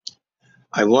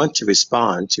I want to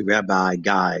respond to Rabbi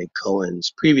Guy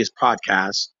Cohen's previous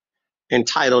podcast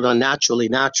entitled Unnaturally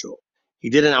Natural. He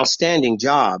did an outstanding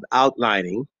job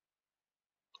outlining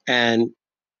and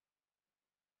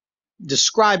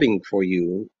describing for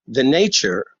you the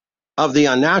nature of the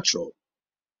unnatural,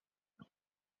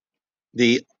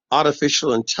 the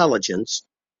artificial intelligence,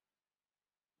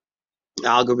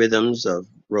 algorithms of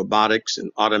robotics and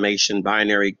automation,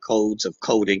 binary codes of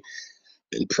coding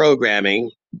and programming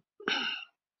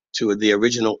to the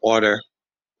original order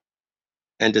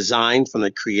and design from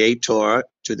the creator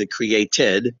to the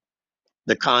created,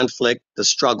 the conflict, the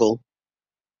struggle,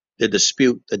 the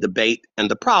dispute, the debate, and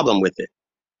the problem with it.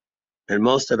 And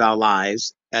most of our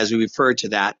lives, as we refer to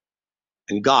that,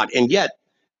 and God. And yet,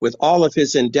 with all of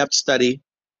his in-depth study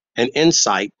and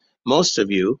insight, most of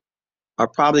you are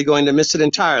probably going to miss it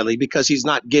entirely because he's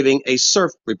not giving a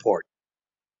surf report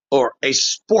or a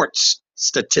sports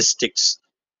statistics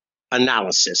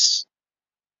analysis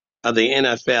of the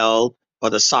NFL or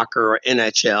the soccer or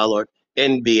NHL or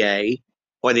NBA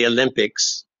or the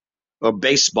Olympics or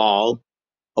baseball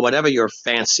or whatever your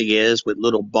fancy is with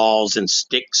little balls and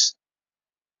sticks.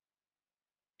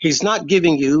 He's not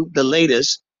giving you the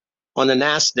latest on the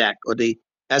NASDAQ or the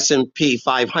S&P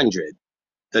 500,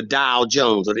 the Dow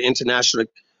Jones or the international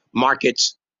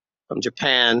markets from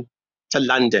Japan to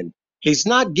London. He's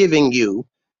not giving you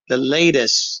the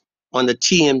latest on the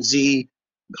TMZ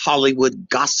Hollywood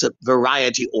gossip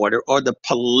variety order or the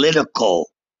political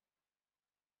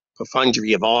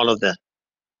profundity of all of the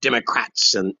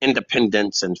Democrats and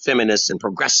independents and feminists and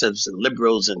progressives and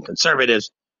liberals and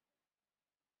conservatives.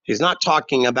 He's not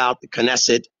talking about the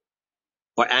Knesset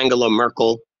or Angela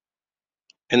Merkel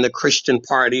and the Christian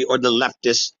party or the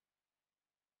leftists.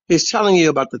 He's telling you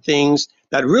about the things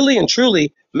that really and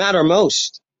truly matter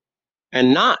most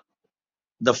and not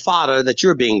the fodder that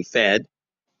you're being fed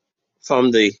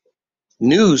from the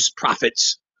news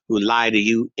prophets who lie to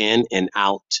you in and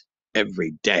out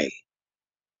every day.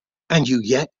 And you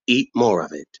yet eat more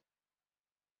of it.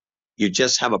 You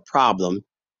just have a problem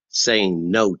saying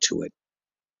no to it.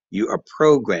 You are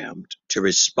programmed to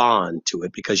respond to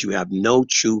it because you have no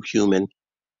true human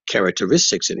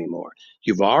characteristics anymore.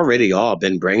 You've already all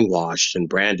been brainwashed and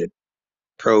branded,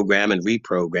 programmed and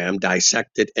reprogrammed,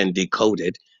 dissected and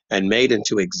decoded, and made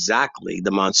into exactly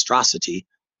the monstrosity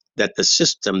that the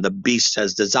system, the beast,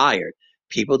 has desired.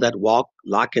 People that walk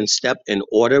lock and step in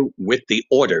order with the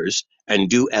orders and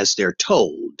do as they're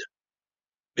told,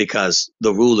 because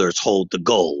the rulers hold the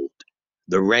gold,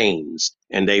 the reins,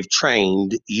 and they've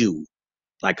trained you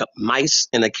like mice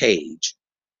in a cage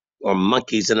or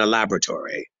monkeys in a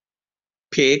laboratory,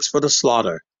 pigs for the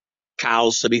slaughter,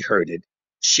 cows to be herded,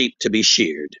 sheep to be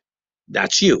sheared.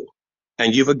 That's you,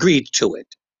 and you've agreed to it.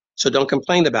 So don't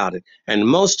complain about it. And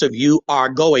most of you are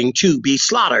going to be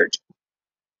slaughtered.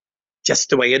 Just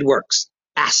the way it works.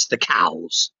 Ask the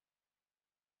cows.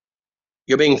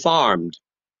 You're being farmed,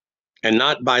 and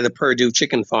not by the Purdue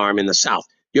chicken farm in the South.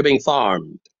 You're being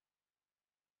farmed.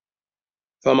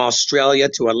 From Australia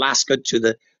to Alaska to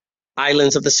the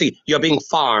islands of the sea. You're being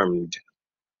farmed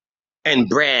and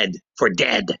bred for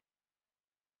dead.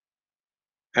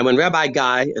 And when Rabbi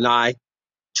Guy and I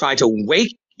try to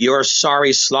wake your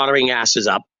sorry slaughtering asses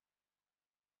up,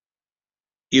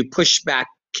 you push back,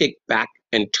 kick back,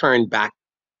 and turn back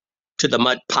to the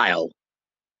mud pile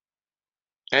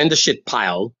and the shit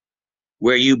pile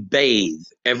where you bathe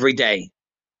every day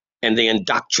in the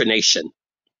indoctrination.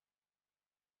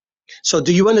 So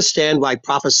do you understand why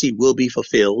prophecy will be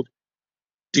fulfilled?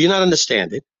 Do you not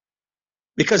understand it?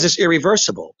 Because it's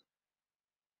irreversible.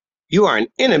 You are an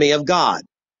enemy of God.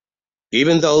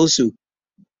 Even those who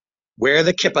wear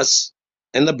the kippas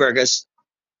and the burqas,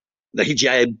 the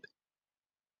hijab,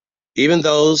 even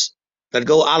those that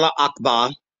go Allah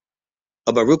Akbar,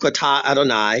 or Baruch Atah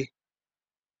Adonai,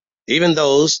 even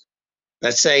those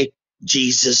that say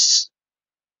Jesus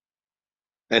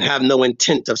and have no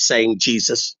intent of saying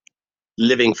Jesus,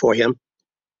 living for him,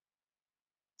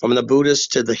 from the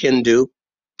Buddhist to the Hindu,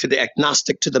 to the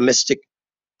agnostic, to the mystic,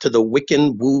 to the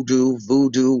Wiccan,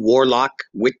 voodoo, warlock,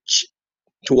 witch,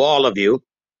 to all of you,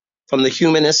 from the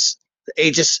humanists, the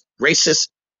ageist, racist,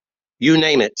 you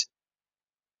name it.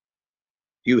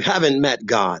 You haven't met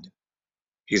God.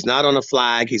 He's not on a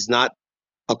flag. He's not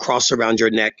a cross around your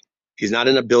neck. He's not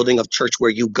in a building of church where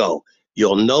you go.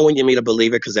 You'll know when you meet a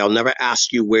believer because they'll never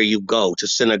ask you where you go to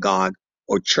synagogue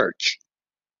or church.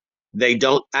 They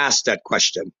don't ask that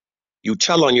question. You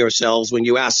tell on yourselves when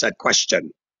you ask that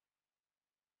question.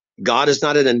 God is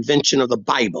not an invention of the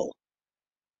Bible.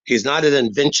 He's not an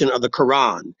invention of the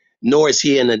Quran. nor is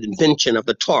he an invention of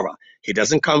the Torah. He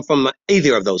doesn't come from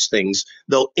either of those things,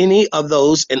 though any of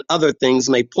those and other things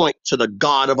may point to the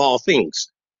God of all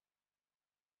things.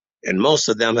 And most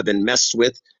of them have been messed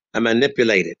with and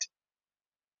manipulated.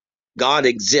 God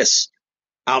exists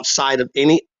outside of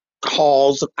any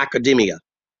halls of academia,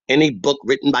 any book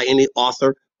written by any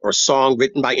author, or song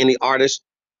written by any artist,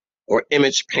 or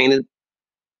image painted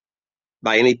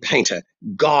by any painter.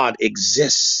 God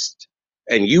exists.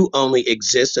 And you only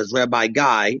exist, as Rabbi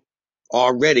Guy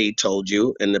already told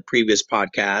you in the previous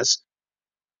podcast,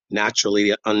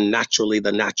 naturally, unnaturally,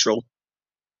 the natural,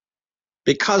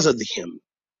 because of him.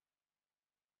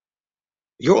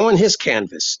 You're on his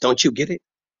canvas. Don't you get it?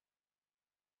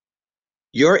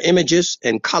 Your images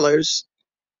and colors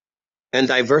and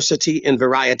diversity and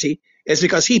variety is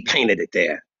because he painted it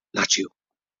there, not you.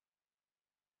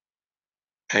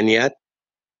 And yet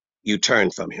you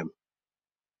turn from him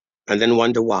and then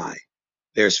wonder why.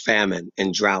 There's famine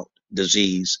and drought,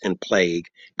 disease and plague,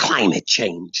 climate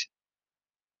change.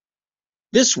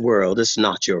 This world is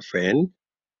not your friend.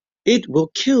 It will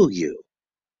kill you.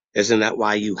 Isn't that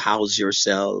why you house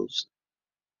yourselves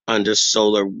under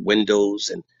solar windows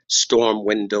and storm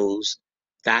windows,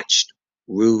 thatched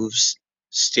roofs,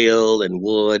 steel and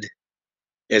wood?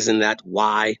 Isn't that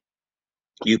why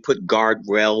you put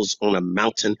guardrails on a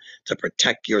mountain to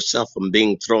protect yourself from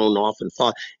being thrown off and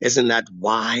fall? Isn't that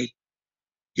why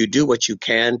you do what you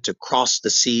can to cross the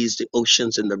seas, the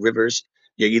oceans, and the rivers?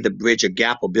 You either bridge a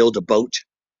gap or build a boat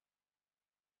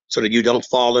so that you don't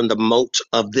fall in the moat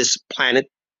of this planet.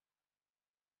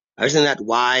 Isn't that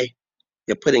why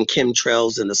you're putting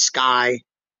chemtrails in the sky?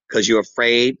 Because you're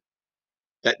afraid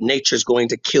that nature's going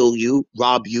to kill you,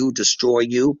 rob you, destroy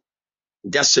you,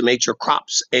 decimate your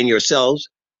crops and yourselves.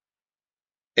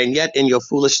 And yet in your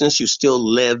foolishness, you still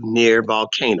live near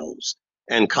volcanoes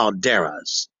and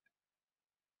calderas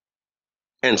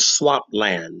and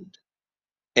swampland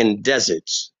and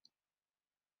deserts,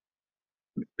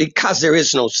 because there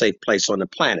is no safe place on the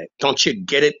planet. Don't you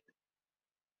get it?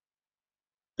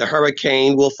 The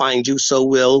hurricane will find you, so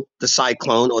will the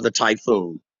cyclone or the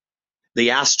typhoon.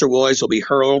 The asteroids will be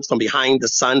hurled from behind the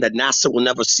sun that NASA will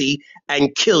never see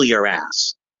and kill your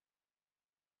ass.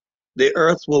 The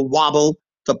earth will wobble,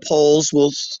 the poles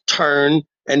will turn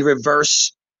and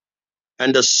reverse,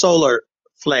 and the solar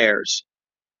flares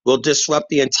will disrupt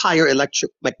the entire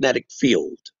electromagnetic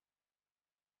field.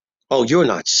 Oh, you're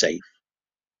not safe.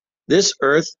 This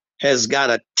earth has got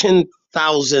a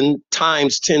 10,000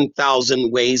 times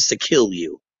 10,000 ways to kill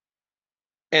you.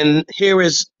 And here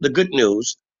is the good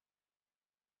news.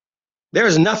 There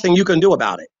is nothing you can do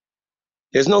about it.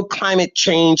 There's no climate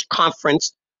change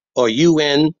conference or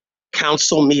UN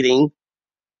council meeting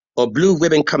or blue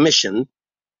ribbon commission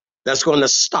that's going to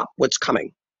stop what's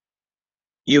coming.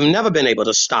 You've never been able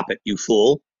to stop it, you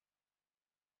fool.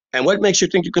 And what makes you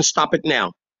think you can stop it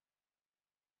now?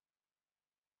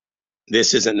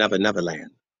 This isn't Never Neverland.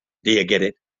 Do you get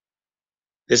it?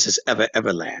 This is Ever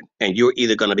Everland. And you're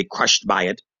either going to be crushed by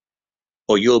it,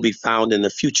 or you'll be found in the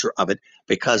future of it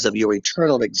because of your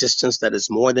eternal existence that is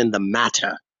more than the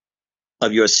matter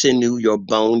of your sinew, your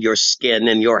bone, your skin,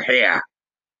 and your hair.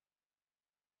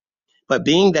 But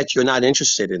being that you're not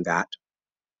interested in that,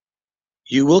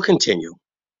 you will continue.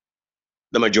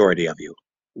 The majority of you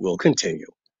will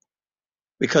continue.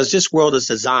 Because this world is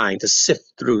designed to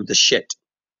sift through the shit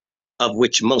of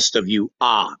which most of you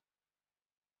are.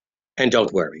 And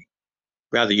don't worry.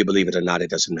 Whether you believe it or not, it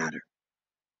doesn't matter.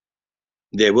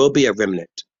 There will be a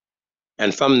remnant.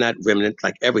 And from that remnant,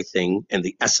 like everything in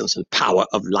the essence and power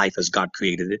of life as God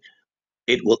created it,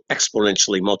 it will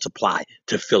exponentially multiply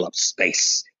to fill up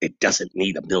space. It doesn't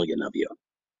need 1,000,000 of you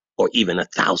or even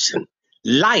 1,000.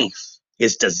 Life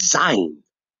is designed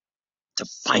to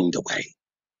find a way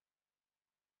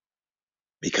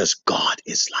because God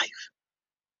is life.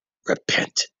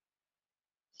 Repent,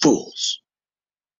 fools.